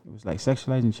real. It was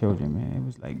sexualizing children, man. It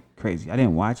was crazy. I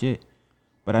didn't watch it,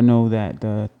 but I know that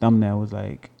the thumbnail was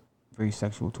very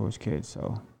sexual towards kids.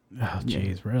 So. Oh,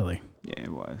 jeez, really? Yeah,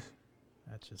 it was.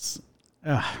 That's just.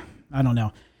 I don't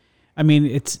know. I mean,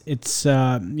 it's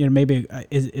maybe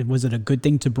was it a good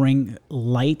thing to bring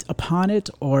light upon it,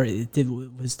 or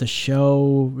was the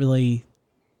show really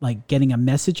getting a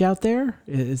message out there?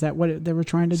 Is that what they were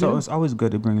trying to do? So it's always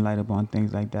good to bring light upon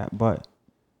things like that, but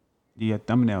the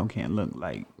thumbnail can't look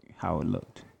like how it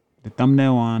looked. The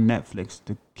thumbnail on Netflix,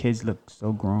 the kids look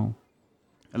so grown.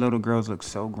 The little girls look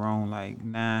so grown.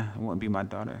 Nah, it wouldn't be my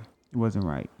daughter. It wasn't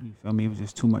right. You feel me? It was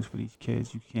just too much for these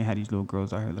kids. You can't have these little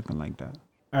girls out here looking like that.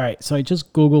 All right, so I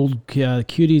just Googled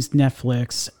Cuties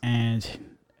Netflix, and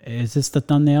is this the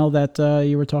thumbnail that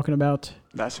you were talking about?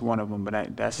 That's one of them,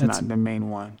 but that's not the main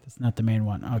one. That's not the main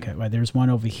one. Okay, well, there's one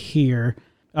over here.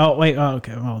 Oh, wait,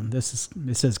 okay, well, it says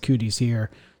Cuties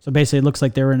here. So basically it looks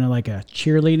like they're in a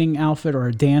cheerleading outfit or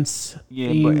a dance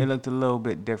theme. But it looked a little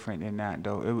bit different than that,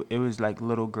 though. It was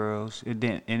little girls. It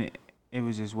didn't, and it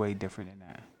was just way different than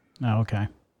that. Oh, okay.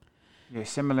 Yeah,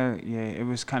 similar. Yeah, it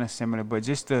was kind of similar, but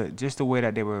just the way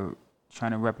that they were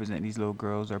trying to represent these little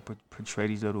girls or portray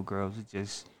these little girls,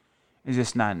 it's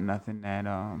just not nothing that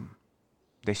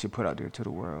they should put out there to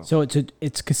the world. So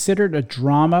it's considered a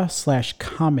drama /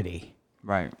 comedy.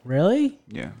 Right. Really?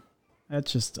 Yeah.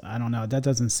 That's just, I don't know. That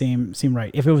doesn't seem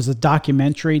right. If it was a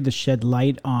documentary to shed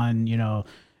light on,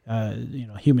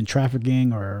 human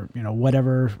trafficking or,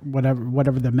 whatever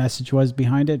the message was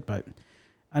behind it, but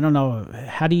I don't know.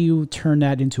 How do you turn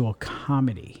that into a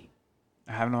comedy?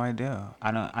 I have no idea.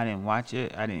 I didn't watch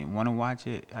it. I didn't want to watch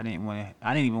it. I didn't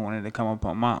even want it to come up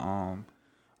on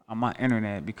my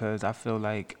internet because I feel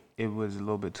like it was a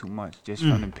little bit too much just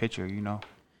from the picture,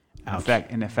 Ouch.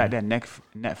 The fact that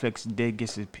Netflix did get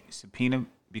subpoena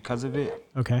because of it.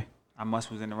 Okay. I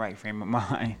was in the right frame of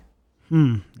mind.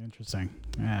 Interesting.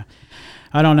 Yeah.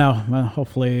 I don't know. Well,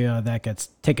 hopefully that gets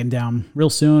taken down real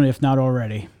soon, if not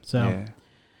already. So, Yeah.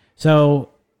 So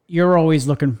you're always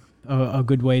looking a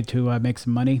good way to make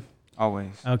some money.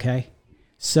 Always. Okay.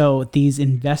 So these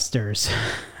investors,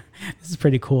 this is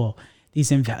pretty cool. These,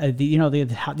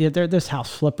 there's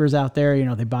house flippers out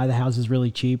there. They buy the houses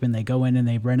really cheap and they go in and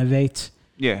they renovate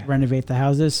the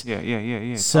houses.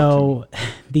 Yeah. So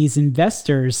these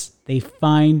investors, they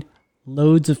find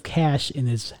loads of cash in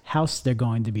this house they're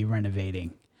going to be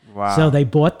renovating. Wow. So they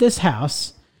bought this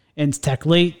house, and it's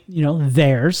technically,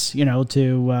 theirs,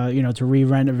 to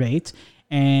re-renovate.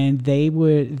 And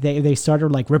they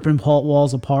started like ripping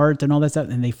walls apart and all that stuff,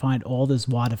 and they find all this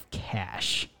wad of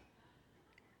cash.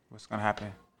 What's gonna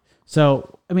happen?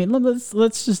 So, I mean,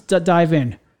 let's just dive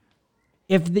in.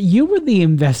 If you were the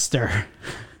investor,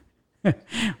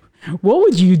 what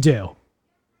would you do?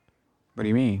 What do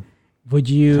you mean? Would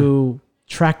you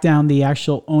track down the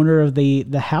actual owner of the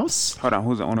house? Hold on,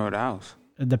 who's the owner of the house?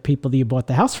 The people that you bought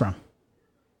the house from.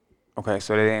 Okay,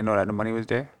 so they didn't know that the money was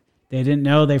there? They didn't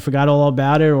know. They forgot all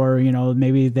about it, or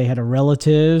maybe they had a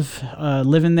relative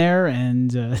living there,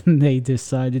 and they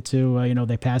decided to,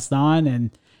 they passed on,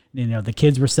 and the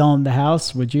kids were selling the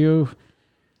house. Would you?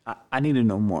 I need to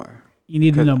know more. You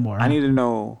need to know more. I need to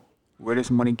know where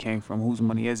this money came from, whose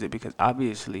money is it? Because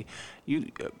obviously,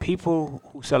 people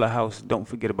who sell a house don't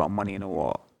forget about money in the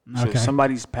wall. So if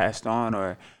somebody's passed on,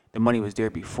 or the money was there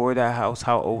before that house,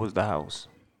 how old was the house?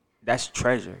 That's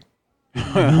treasure. You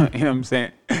know what I'm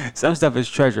saying? Some stuff is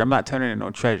treasure. I'm not turning in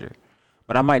no treasure,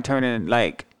 but I might turn in,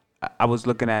 like, I was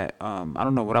looking at I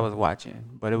don't know what I was watching,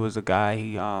 but it was a guy,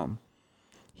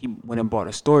 he went and bought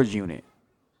a storage unit.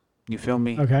 You feel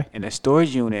me? Okay. And the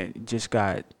storage unit just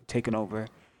got taken over,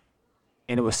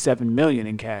 and it was $7 million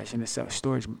in cash in the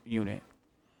storage unit.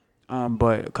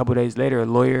 But a couple of days later, a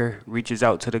lawyer reaches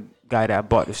out to the guy that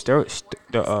bought the storage.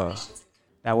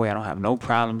 That way I don't have no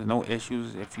problems, no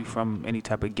issues. If you from any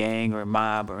type of gang or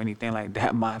mob or anything like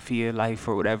that, mafia life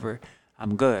or whatever,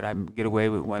 I'm good. I can get away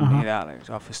with $1 million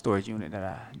off a storage unit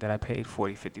that I paid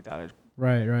 $40, $50.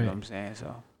 Right. You know what I'm saying? So.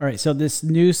 All right. So this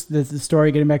news, the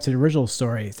story, getting back to the original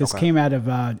story, this came out of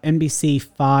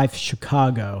NBC5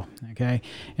 Chicago. Okay.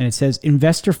 And it says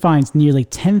investor finds nearly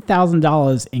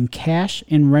 $10,000 in cash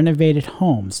in renovated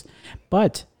homes,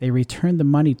 but they returned the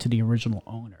money to the original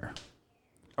owner.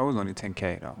 It was only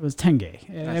 $10K though. It was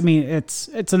 $10K. I mean, it's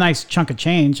a nice chunk of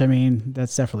change. I mean,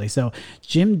 that's definitely so.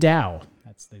 Jim Dow,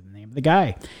 that's the name of the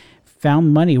guy,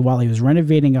 found money while he was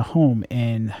renovating a home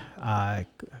in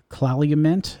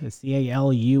Calumet,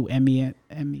 Calumet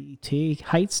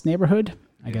Heights neighborhood.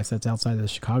 I guess that's outside of the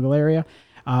Chicago area.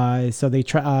 So they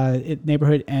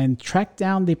neighborhood and tracked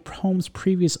down the home's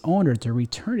previous owner to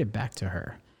return it back to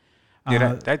her.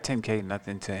 Yeah, that $10K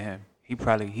nothing to him.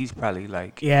 He's probably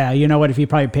like, yeah, you know what? If he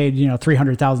probably paid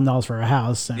 $300,000 for a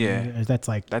house, that's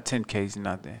like that $10K is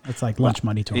nothing. That's like lunch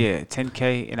money to him. Yeah,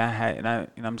 $10K, and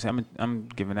I'm saying I'm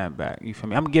giving that back. You feel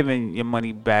me? I'm giving your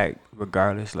money back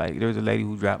regardless. Like there was a lady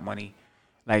who dropped money,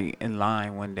 like in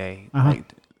line one day, like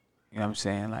you know what I'm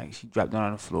saying? Like she dropped it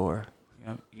on the floor.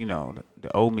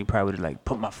 The old me probably would have like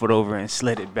put my foot over and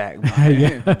slid it back.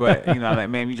 But like,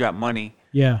 man, you drop money.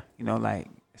 Yeah. Like.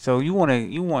 So you want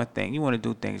to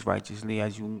do things righteously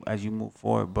as you move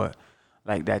forward, but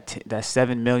like that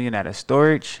 $7 million at a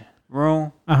storage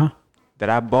room that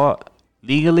I bought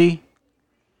legally,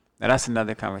 now that's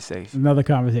another conversation. Another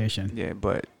conversation. Yeah,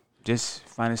 but just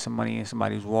finding some money in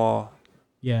somebody's wall.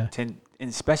 Yeah. And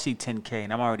especially $10K,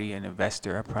 and I'm already an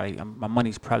investor. My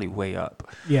money's probably way up.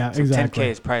 Yeah, so exactly.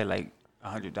 $10K is probably like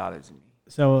 $100 to me.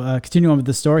 So continuing with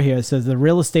the story here, it says the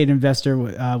real estate investor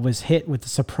was hit with the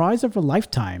surprise of a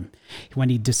lifetime when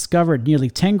he discovered nearly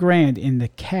 $10,000 in the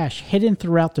cash hidden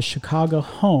throughout the Chicago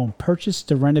home purchased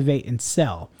to renovate and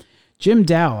sell. Jim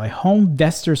Dow, a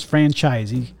HomeVestors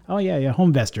franchisee. Oh yeah,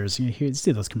 HomeVestors. You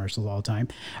see those commercials all the time.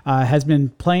 Has been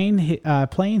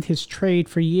playing his trade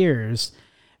for years,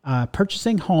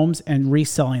 purchasing homes and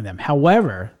reselling them.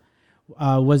 However,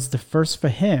 was the first for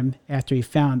him after he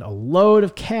found a load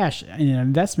of cash in an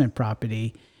investment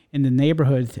property in the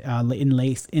neighborhood in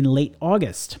late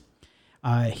August.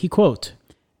 He quote,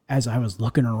 "As I was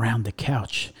looking around the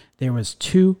couch, there was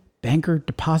 2 banker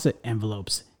deposit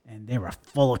envelopes, and they were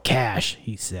full of cash,"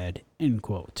 he said, end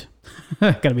quote.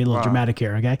 Got to be a little dramatic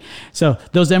here, okay? So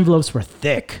those envelopes were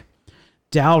thick.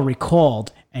 Dow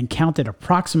recalled and counted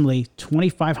approximately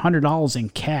 $2,500 in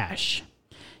cash.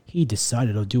 He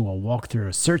decided to do a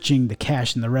walkthrough, searching the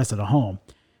cash in the rest of the home.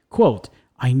 Quote,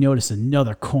 "I noticed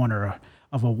another corner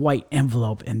of a white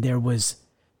envelope, and there was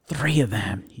 3 of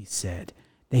them," he said.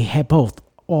 They had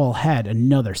all had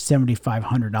another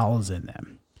 $7,500 in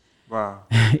them. Wow.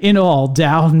 In all,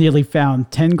 Dow nearly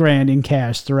found $10,000 in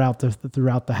cash throughout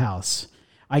the house.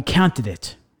 "I counted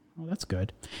it." Well, that's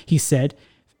good, he said,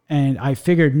 "and I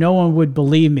figured no one would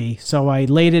believe me, so I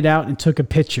laid it out and took a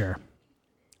picture."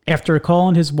 After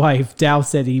calling his wife, Dow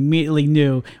said he immediately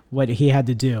knew what he had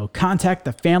to do: contact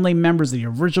the family members of the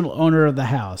original owner of the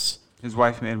house. His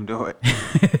wife made him do it.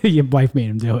 Your wife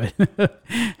made him do it.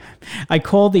 "I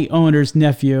called the owner's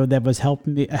nephew that was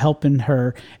helping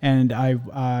her, and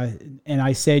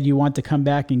I said, 'You want to come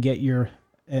back and get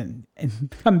and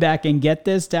come back and get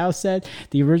this?' Dow said.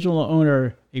 The original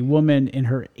owner, a woman in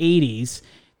her 80s,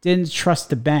 didn't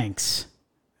trust the banks.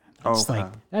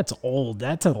 That's old.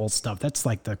 That's old stuff. That's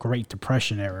like the Great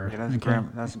Depression era. Yeah,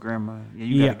 that's grandma. Yeah,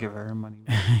 you gotta give her money.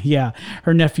 Yeah,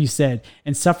 her nephew said,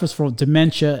 and suffers from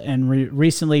dementia and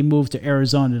recently moved to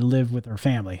Arizona to live with her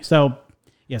family. So,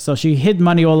 yeah, so she hid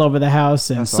money all over the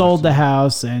house and sold the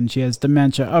house, and she has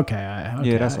dementia. Okay.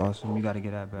 Yeah, that's awesome. You got to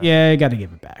get that back. Yeah, you got to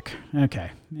give it back.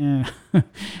 Okay. Yeah.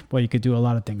 Boy, you could do a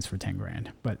lot of things for $10,000.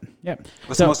 But yeah.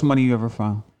 What's the most money you ever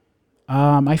found?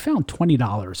 I found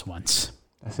 $20 once.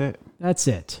 That's it.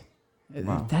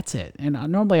 Wow. That's it. And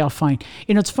normally I'll find,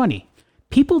 it's funny.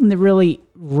 People really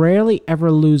rarely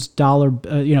ever lose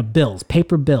bills,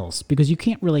 paper bills, because you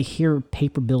can't really hear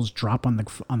paper bills drop on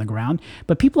the ground.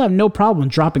 But people have no problem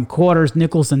dropping quarters,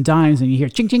 nickels, and dimes, and you hear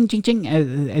ching, ching, ching, ching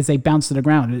as they bounce to the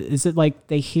ground. Is it like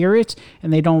they hear it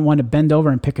and they don't want to bend over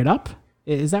and pick it up?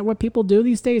 Is that what people do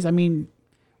these days? I mean,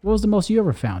 what was the most you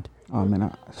ever found? Oh, man,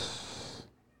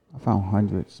 I found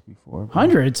hundreds before. Bro.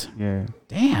 Hundreds? Yeah.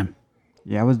 Damn.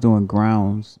 Yeah, I was doing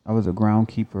grounds. I was a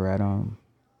groundkeeper at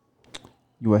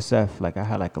USF. Like I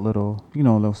had like a little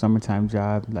summertime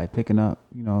job, like picking up,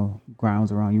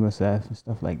 grounds around USF and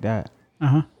stuff like that.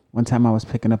 Uh-huh. One time I was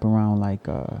picking up around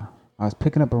the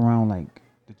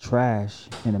trash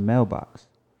in a mailbox.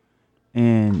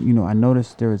 And, I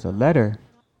noticed there was a letter,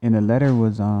 and the letter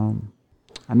was I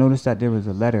noticed that there was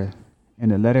a letter. And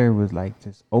the letter was like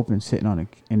just open, sitting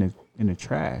in the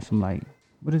trash. I'm like,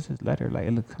 what is this letter? Like,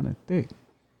 it looked kind of thick.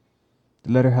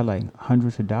 The letter had like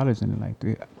hundreds of dollars in it, like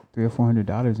 $300 or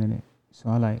 $400 in it. So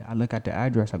I look at the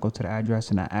address. I go to the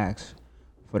address and I ask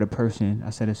for the person.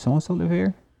 I said, "Does so and so live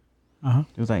here?" Uh-huh.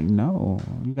 It was like, "No,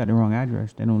 you got the wrong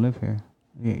address. They don't live here."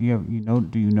 Yeah,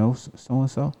 do you know so and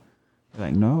so? They're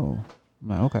like, "No." I'm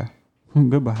like, "Okay,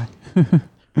 goodbye."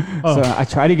 So I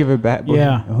try to give it back, but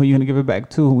who you gonna give it back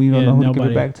to? We don't know who to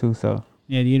give it back to. So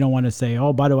you don't want to say,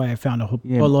 "Oh, by the way, I found a whole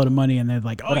load of money," and they're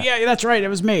like, "Oh yeah, that's right, it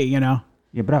was me," Yeah,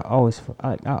 but I always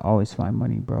find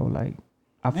money, bro. Like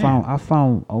I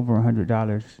found over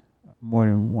 $100 more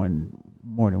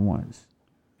than once.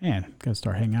 Man, gotta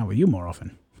start hanging out with you more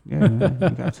often. Yeah, man, you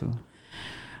got to.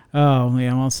 Oh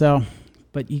yeah, well, so,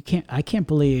 but I can't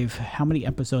believe how many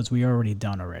episodes we already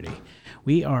done already.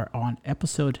 We are on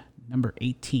episode number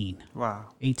 18. Wow.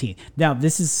 18. Now,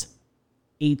 this is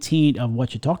 18 of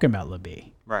what you're talking about,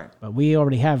 LeBee. Right. But we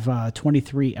already have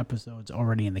 23 episodes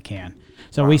already in the can.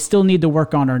 So we still need to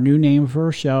work on our new name for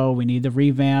our show. We need to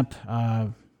revamp.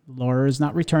 Laura is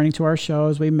not returning to our show,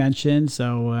 as we mentioned.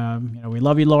 So, we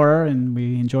love you, Laura, and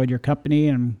we enjoyed your company,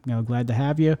 and glad to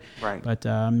have you. Right. But,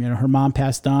 her mom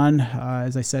passed on,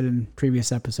 as I said in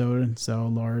previous episode. And so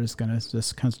Laura is going to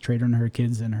just concentrate on her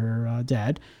kids and her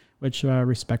dad, which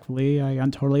respectfully, I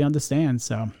totally understand.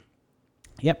 So,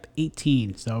 yep,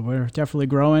 18. So we're definitely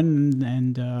growing,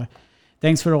 and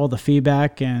thanks for all the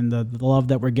feedback and the love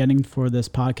that we're getting for this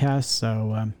podcast.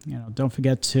 So, don't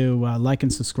forget to like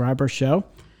and subscribe our show.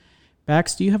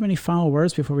 Bax, do you have any final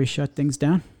words before we shut things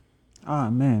down?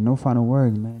 Man, no final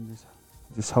words, man.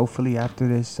 Just hopefully after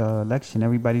this election,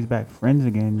 everybody's back friends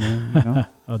again, man.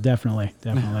 Oh, definitely.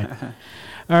 All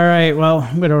right, well,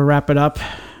 I'm going to wrap it up.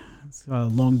 It's a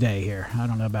long day here. I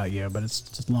don't know about you, but it's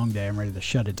just a long day. I'm ready to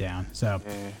shut it down. So,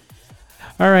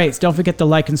 all right. So don't forget to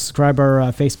like and subscribe our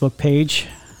Facebook page.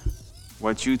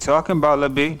 What you talking about,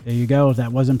 LaB? There you go.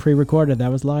 That wasn't pre-recorded.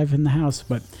 That was live in the house.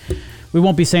 But we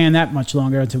won't be saying that much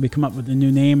longer until we come up with a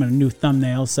new name and a new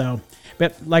thumbnail. So,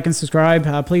 but like and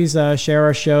subscribe. Please share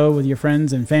our show with your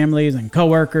friends and families and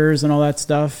coworkers and all that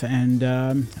stuff. And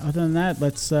other than that,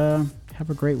 let's have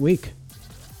a great week.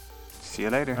 See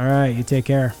you later. All right. You take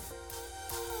care.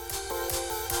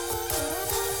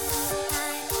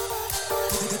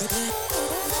 Oh,